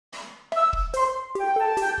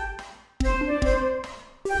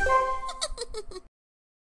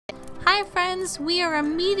Hi friends, we are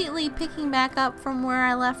immediately picking back up from where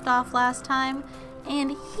I left off last time,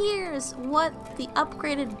 and here's what the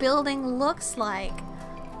upgraded building looks like.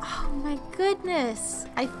 Oh my goodness,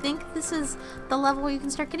 I think this is the level where you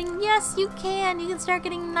can start getting, yes you can start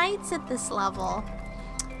getting knights at this level.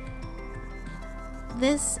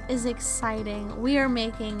 This is exciting. We are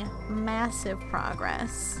making massive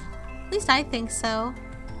progress. At least I think so.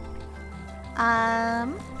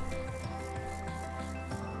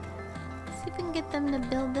 See if we can get them to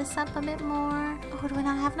build this up a bit more. Oh, do I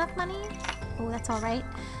not have enough money? Oh, that's alright.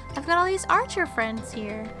 I've got all these archer friends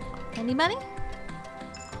here. Anybody?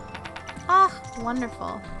 Ah, oh,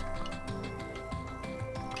 wonderful.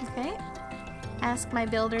 Okay. Ask my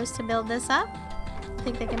builders to build this up.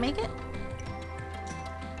 Think they can make it?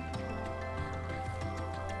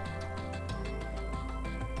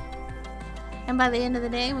 And by the end of the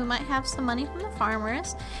day, we might have some money from the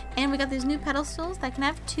farmers. And we got these new pedestals that can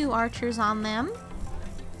have 2 archers on them.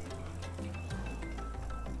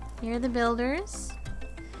 Here are the builders.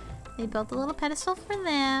 They built a little pedestal for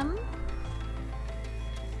them.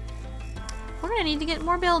 We're gonna need to get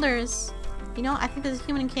more builders. You know, I think there's a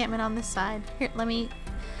human encampment on this side. Here, let me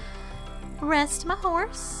rest my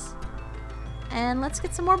horse. And let's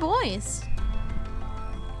get some more boys.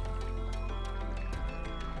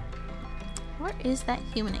 Where is that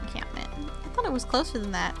human encampment? I thought it was closer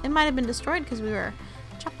than that. It might have been destroyed because we were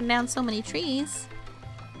chopping down so many trees.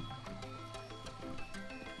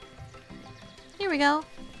 Here we go.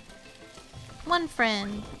 1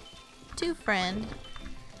 friend. 2 friend.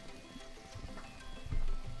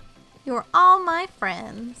 You're all my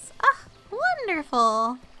friends. Ah,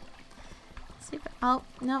 wonderful. Let's see if oh,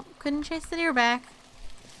 nope, couldn't chase the deer back.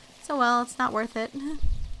 So well, it's not worth it.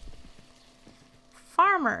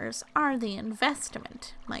 Farmers are the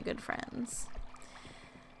investment, my good friends.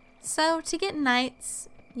 So to get knights,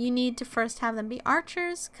 you need to first have them be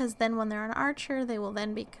archers, because then when they're an archer, they will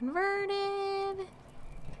then be converted.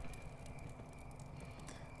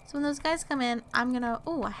 So when those guys come in, I'm gonna,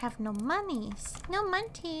 oh, I have no monies. No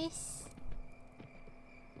monies.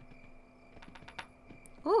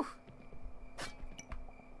 Ooh.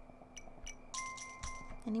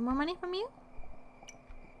 Any more money from you?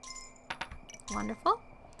 Wonderful.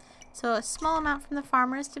 So a small amount from the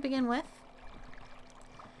farmers to begin with.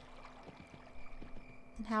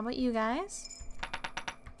 And how about you guys?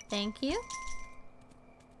 Thank you.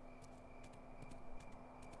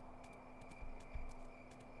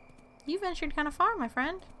 You ventured kind of far, my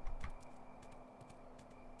friend.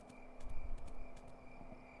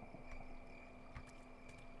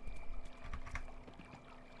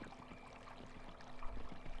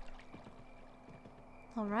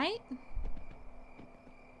 All right.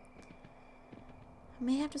 I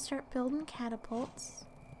may have to start building catapults.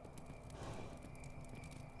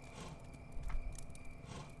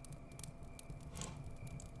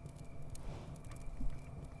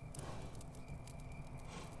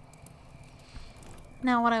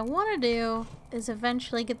 Now what I want to do is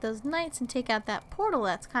eventually get those knights and take out that portal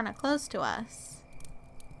that's kind of close to us.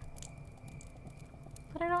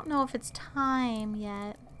 But I don't know if it's time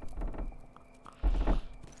yet.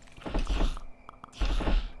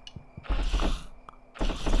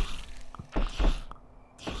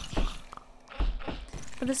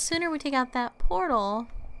 But the sooner we take out that portal,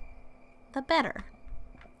 the better.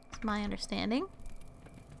 That's my understanding.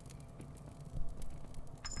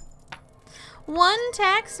 1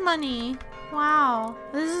 tax money. Wow.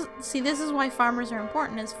 This is why farmers are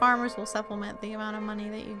important, is farmers will supplement the amount of money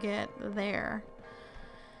that you get there.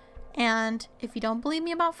 And if you don't believe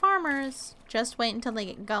me about farmers, just wait until they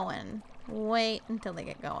get going. Wait until they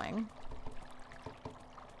get going.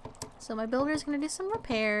 So my builder is going to do some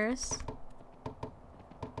repairs.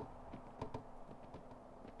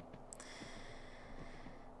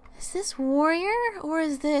 Is this warrior or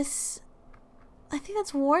is this... I think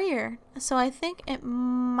that's warrior. So I think it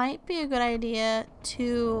might be a good idea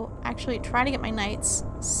to actually try to get my knights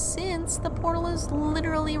since the portal is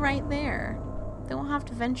literally right there. They won't have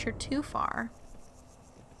to venture too far.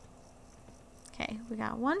 Okay, we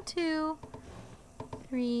got 1, 2,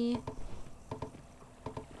 3.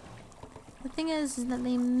 The thing is that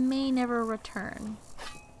they may never return.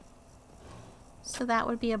 So that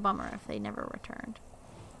would be a bummer if they never returned.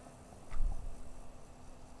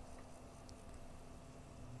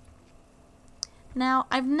 Now,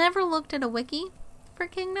 I've never looked at a wiki for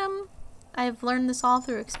Kingdom. I've learned this all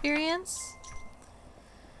through experience.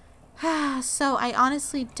 So I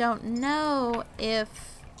honestly don't know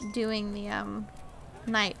if doing the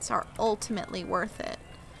knights are ultimately worth it.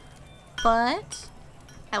 But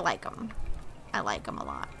I like them. I like them a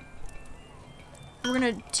lot. We're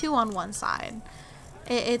gonna do 2 on one side.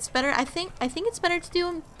 It's better. I think it's better to do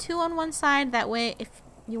them 2 on one side. That way, if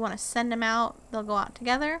you want to send them out, they'll go out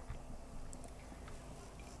together.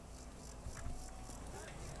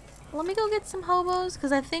 Let me go get some hobos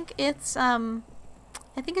because I think it's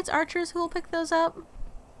archers who will pick those up.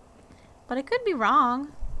 But I could be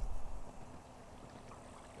wrong.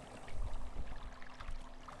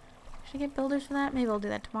 Should I get builders for that? Maybe I'll do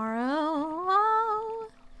that tomorrow.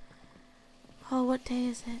 Oh, what day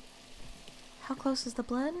is it? How close is the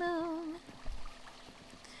blood moon?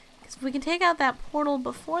 Because if we can take out that portal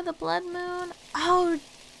before the blood moon... Oh,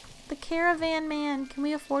 the caravan man. Can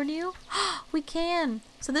we afford you? We can.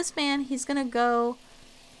 So this man, he's going to go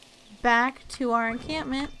back to our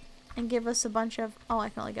encampment and give us a bunch of... Oh, I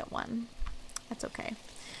can only get 1. That's okay.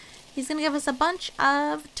 He's going to give us a bunch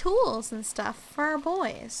of tools and stuff for our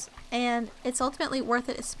boys. And it's ultimately worth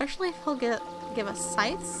it, especially if he'll give us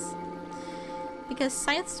scythes. Because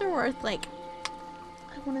scythes are worth, like,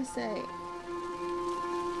 I want to say,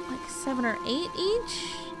 like 7 or 8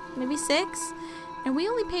 each? Maybe 6? And we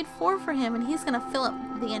only paid 4 for him, and he's going to fill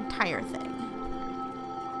up the entire thing.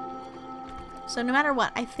 So no matter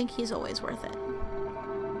what, I think he's always worth it.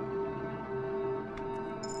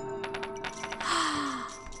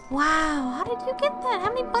 Wow, how did you get that? How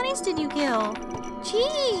many bunnies did you kill?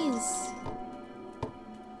 Jeez!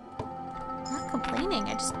 I'm not complaining,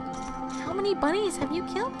 how many bunnies have you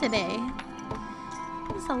killed today?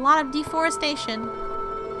 That's a lot of deforestation.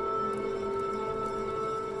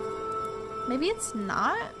 Maybe it's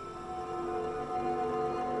not?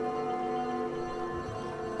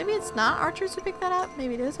 Maybe it's not archers who pick that up?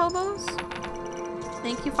 Maybe it is hobos?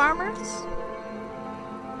 Thank you, farmers.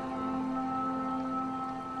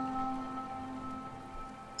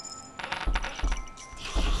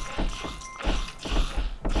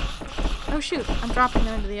 Oh shoot, I'm dropping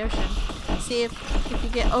them into the ocean. See if you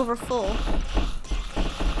get over full.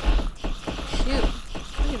 Shoot,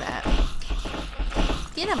 look at that.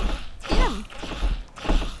 Get him! Get him!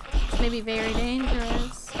 This may be very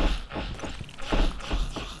dangerous.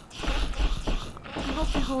 I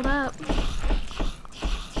hope they hold up.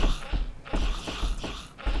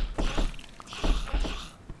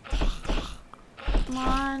 Come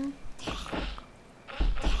on.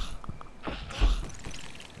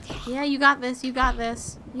 Yeah, you got this. You got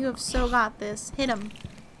this. You have so got this. Hit him.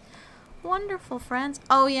 Wonderful, friends.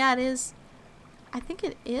 Oh, yeah, it is. I think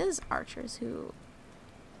it is archers who...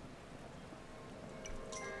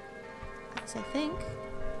 Yes, I think.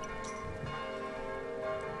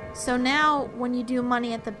 So now, when you do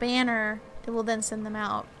money at the banner, it will then send them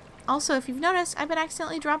out. Also, if you've noticed, I've been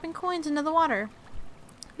accidentally dropping coins into the water.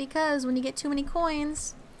 Because when you get too many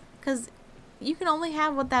coins, because you can only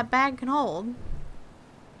have what that bag can hold.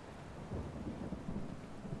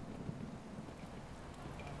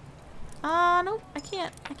 Nope, I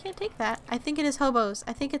can't take that. I think it is hobos.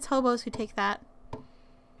 I think it's hobos who take that.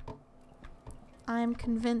 I'm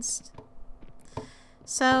convinced.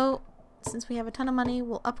 So, since we have a ton of money,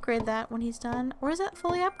 we'll upgrade that when he's done. Or is that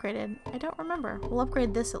fully upgraded? I don't remember. We'll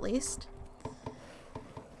upgrade this at least.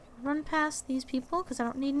 Run past these people because I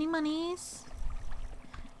don't need any monies.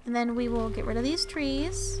 And then we will get rid of these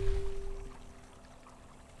trees.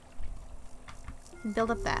 And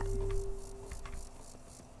build up that.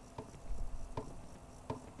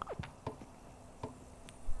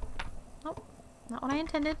 Not what I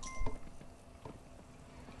intended.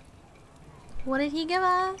 What did he give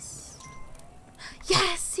us?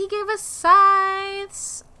 Yes! He gave us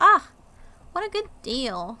scythes! Ah! What a good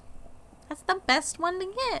deal. That's the best one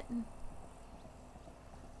to get.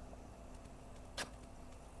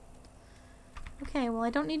 Okay, well I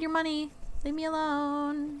don't need your money. Leave me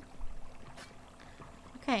alone.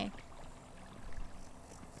 Okay.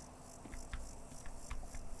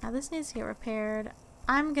 Now this needs to get repaired.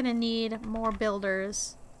 I'm gonna need more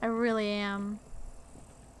builders. I really am.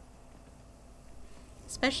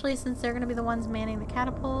 Especially since they're gonna be the ones manning the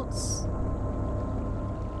catapults.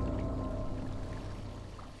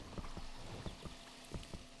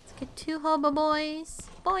 Let's get 2 hobo boys.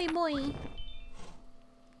 Boy.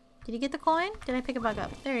 Did you get the coin? Did I pick a bug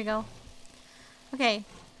up? There you go. Okay.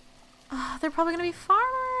 Oh, they're probably gonna be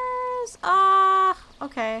farmers.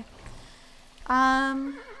 Okay.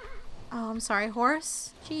 Oh, I'm sorry,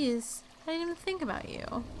 horse. Jeez, I didn't even think about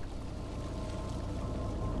you.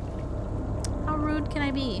 How rude can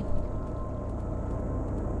I be?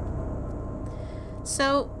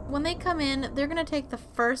 So, when they come in, they're gonna take the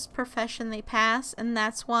first profession they pass, and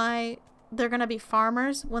that's why they're gonna be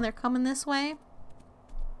farmers when they're coming this way.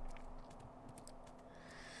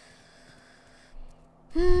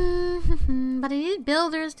 But I need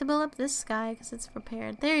builders to build up this sky because it's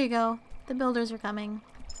prepared. There you go. The builders are coming.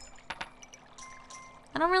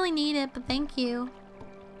 I don't really need it, but thank you.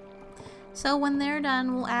 So when they're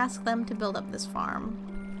done, we'll ask them to build up this farm.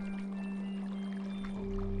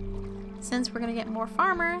 Since we're gonna get more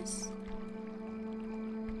farmers.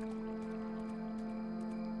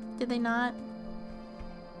 Did they not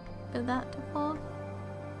build that to full?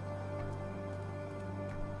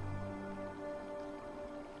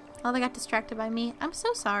 Oh, they got distracted by me. I'm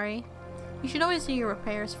so sorry. You should always do your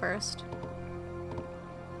repairs first.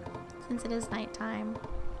 Since it is nighttime.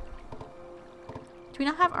 Do we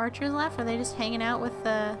not have archers left? Are they just hanging out with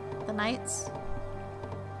the knights?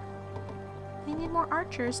 We need more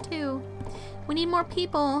archers too. We need more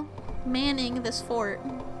people manning this fort.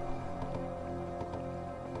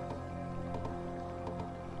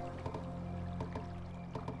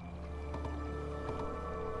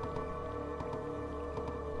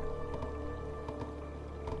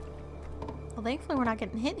 Well, thankfully we're not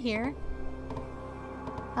getting hit here.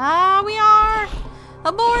 Ah, we are!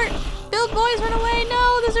 Abort! Build boys, run away!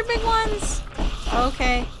 No, those are big ones!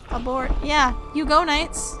 Okay, abort. Yeah, you go,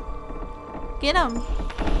 knights. Get them.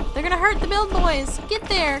 They're gonna hurt the build boys. Get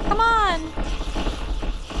there, come on!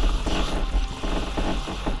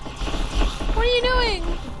 What are you doing?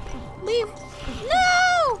 Leave.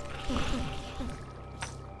 No!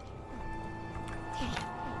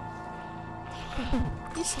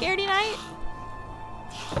 You scaredy knight?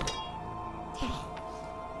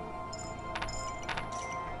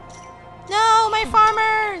 No, my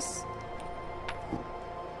farmers!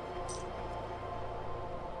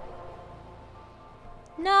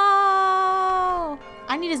 No!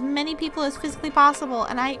 I need as many people as physically possible,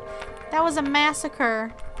 and that was a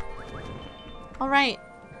massacre. Alright,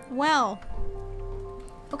 well.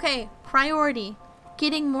 Okay, priority.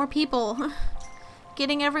 Getting more people.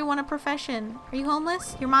 Getting everyone a profession. Are you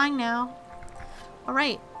homeless? You're mine now.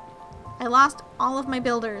 Alright. I lost all of my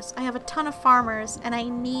builders. I have a ton of farmers, and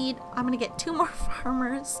I'm gonna get 2 more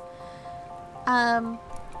farmers.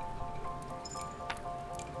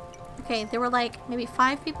 Okay, there were like maybe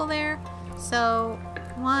 5 people there. So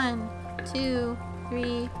 1, 2,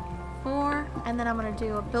 3, 4, and then I'm gonna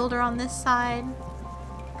do a builder on this side.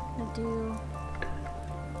 I'm gonna do.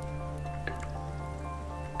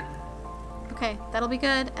 Okay, that'll be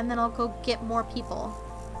good, and then I'll go get more people.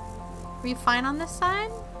 Are you fine on this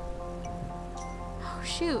side? Oh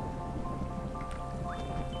shoot.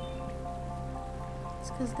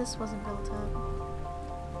 It's because this wasn't built up.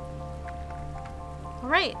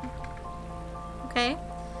 Alright. Okay.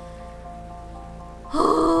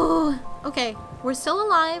 Okay, we're still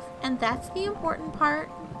alive, and that's the important part.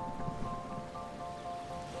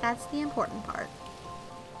 That's the important part.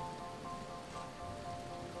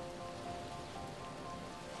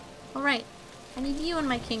 Alright. I need you in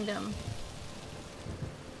my kingdom.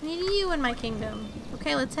 I need you in my kingdom.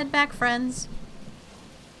 Okay, let's head back, friends.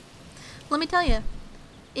 Let me tell you,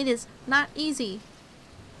 it is not easy.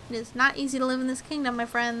 It is not easy to live in this kingdom, my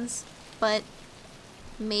friends. But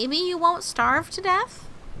maybe you won't starve to death?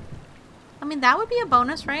 I mean, that would be a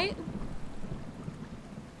bonus, right?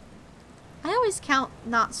 I always count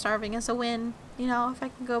not starving as a win. You know, if I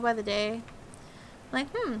can go by the day. Like,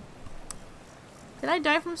 did I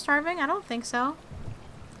die from starving? I don't think so.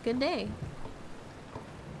 Good day.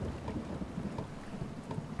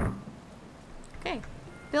 Okay.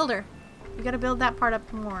 Builder. You gotta build that part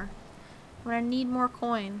up more. I'm gonna need more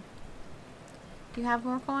coin. Do you have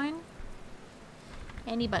more coin?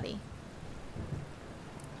 Anybody?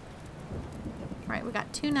 Alright, we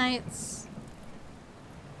got 2 knights.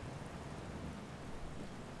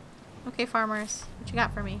 Okay, farmers. What you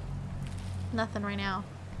got for me? Nothing right now.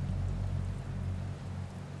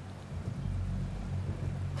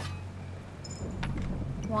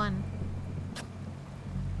 One.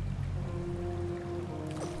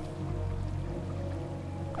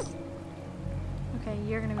 Okay,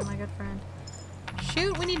 you're gonna be my good friend.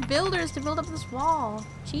 Shoot, we need builders to build up this wall.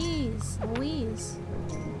 Jeez Louise.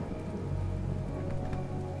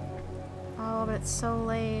 Oh, but it's so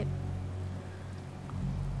late.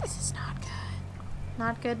 This is not good.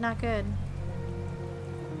 Not good, not good.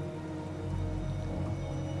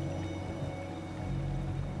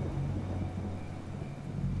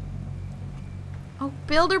 Oh,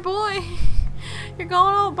 builder boy! You're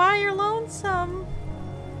going all by your lonesome.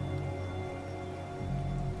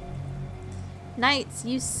 Knights,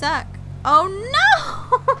 you suck. Oh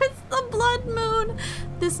no! It's the blood moon!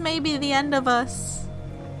 This may be the end of us.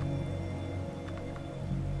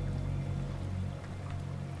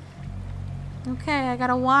 Okay, I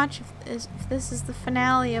gotta watch if this is the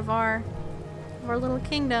finale of our little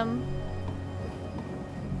kingdom.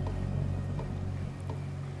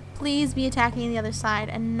 Please be attacking the other side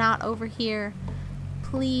and not over here.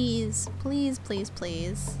 Please, please, please,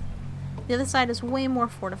 please. The other side is way more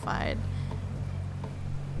fortified.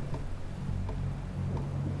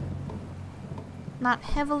 Not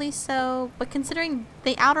heavily so, but considering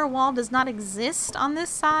the outer wall does not exist on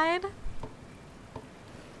this side.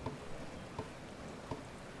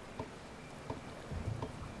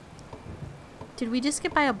 Did we just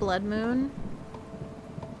get by a blood moon?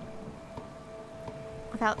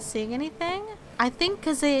 Without seeing anything? I think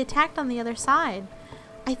because they attacked on the other side.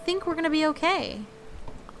 I think we're gonna be okay.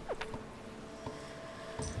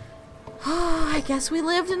 I guess we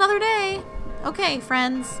lived another day. Okay,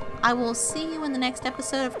 friends. I will see you in the next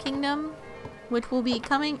episode of Kingdom, which will be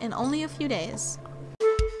coming in only a few days.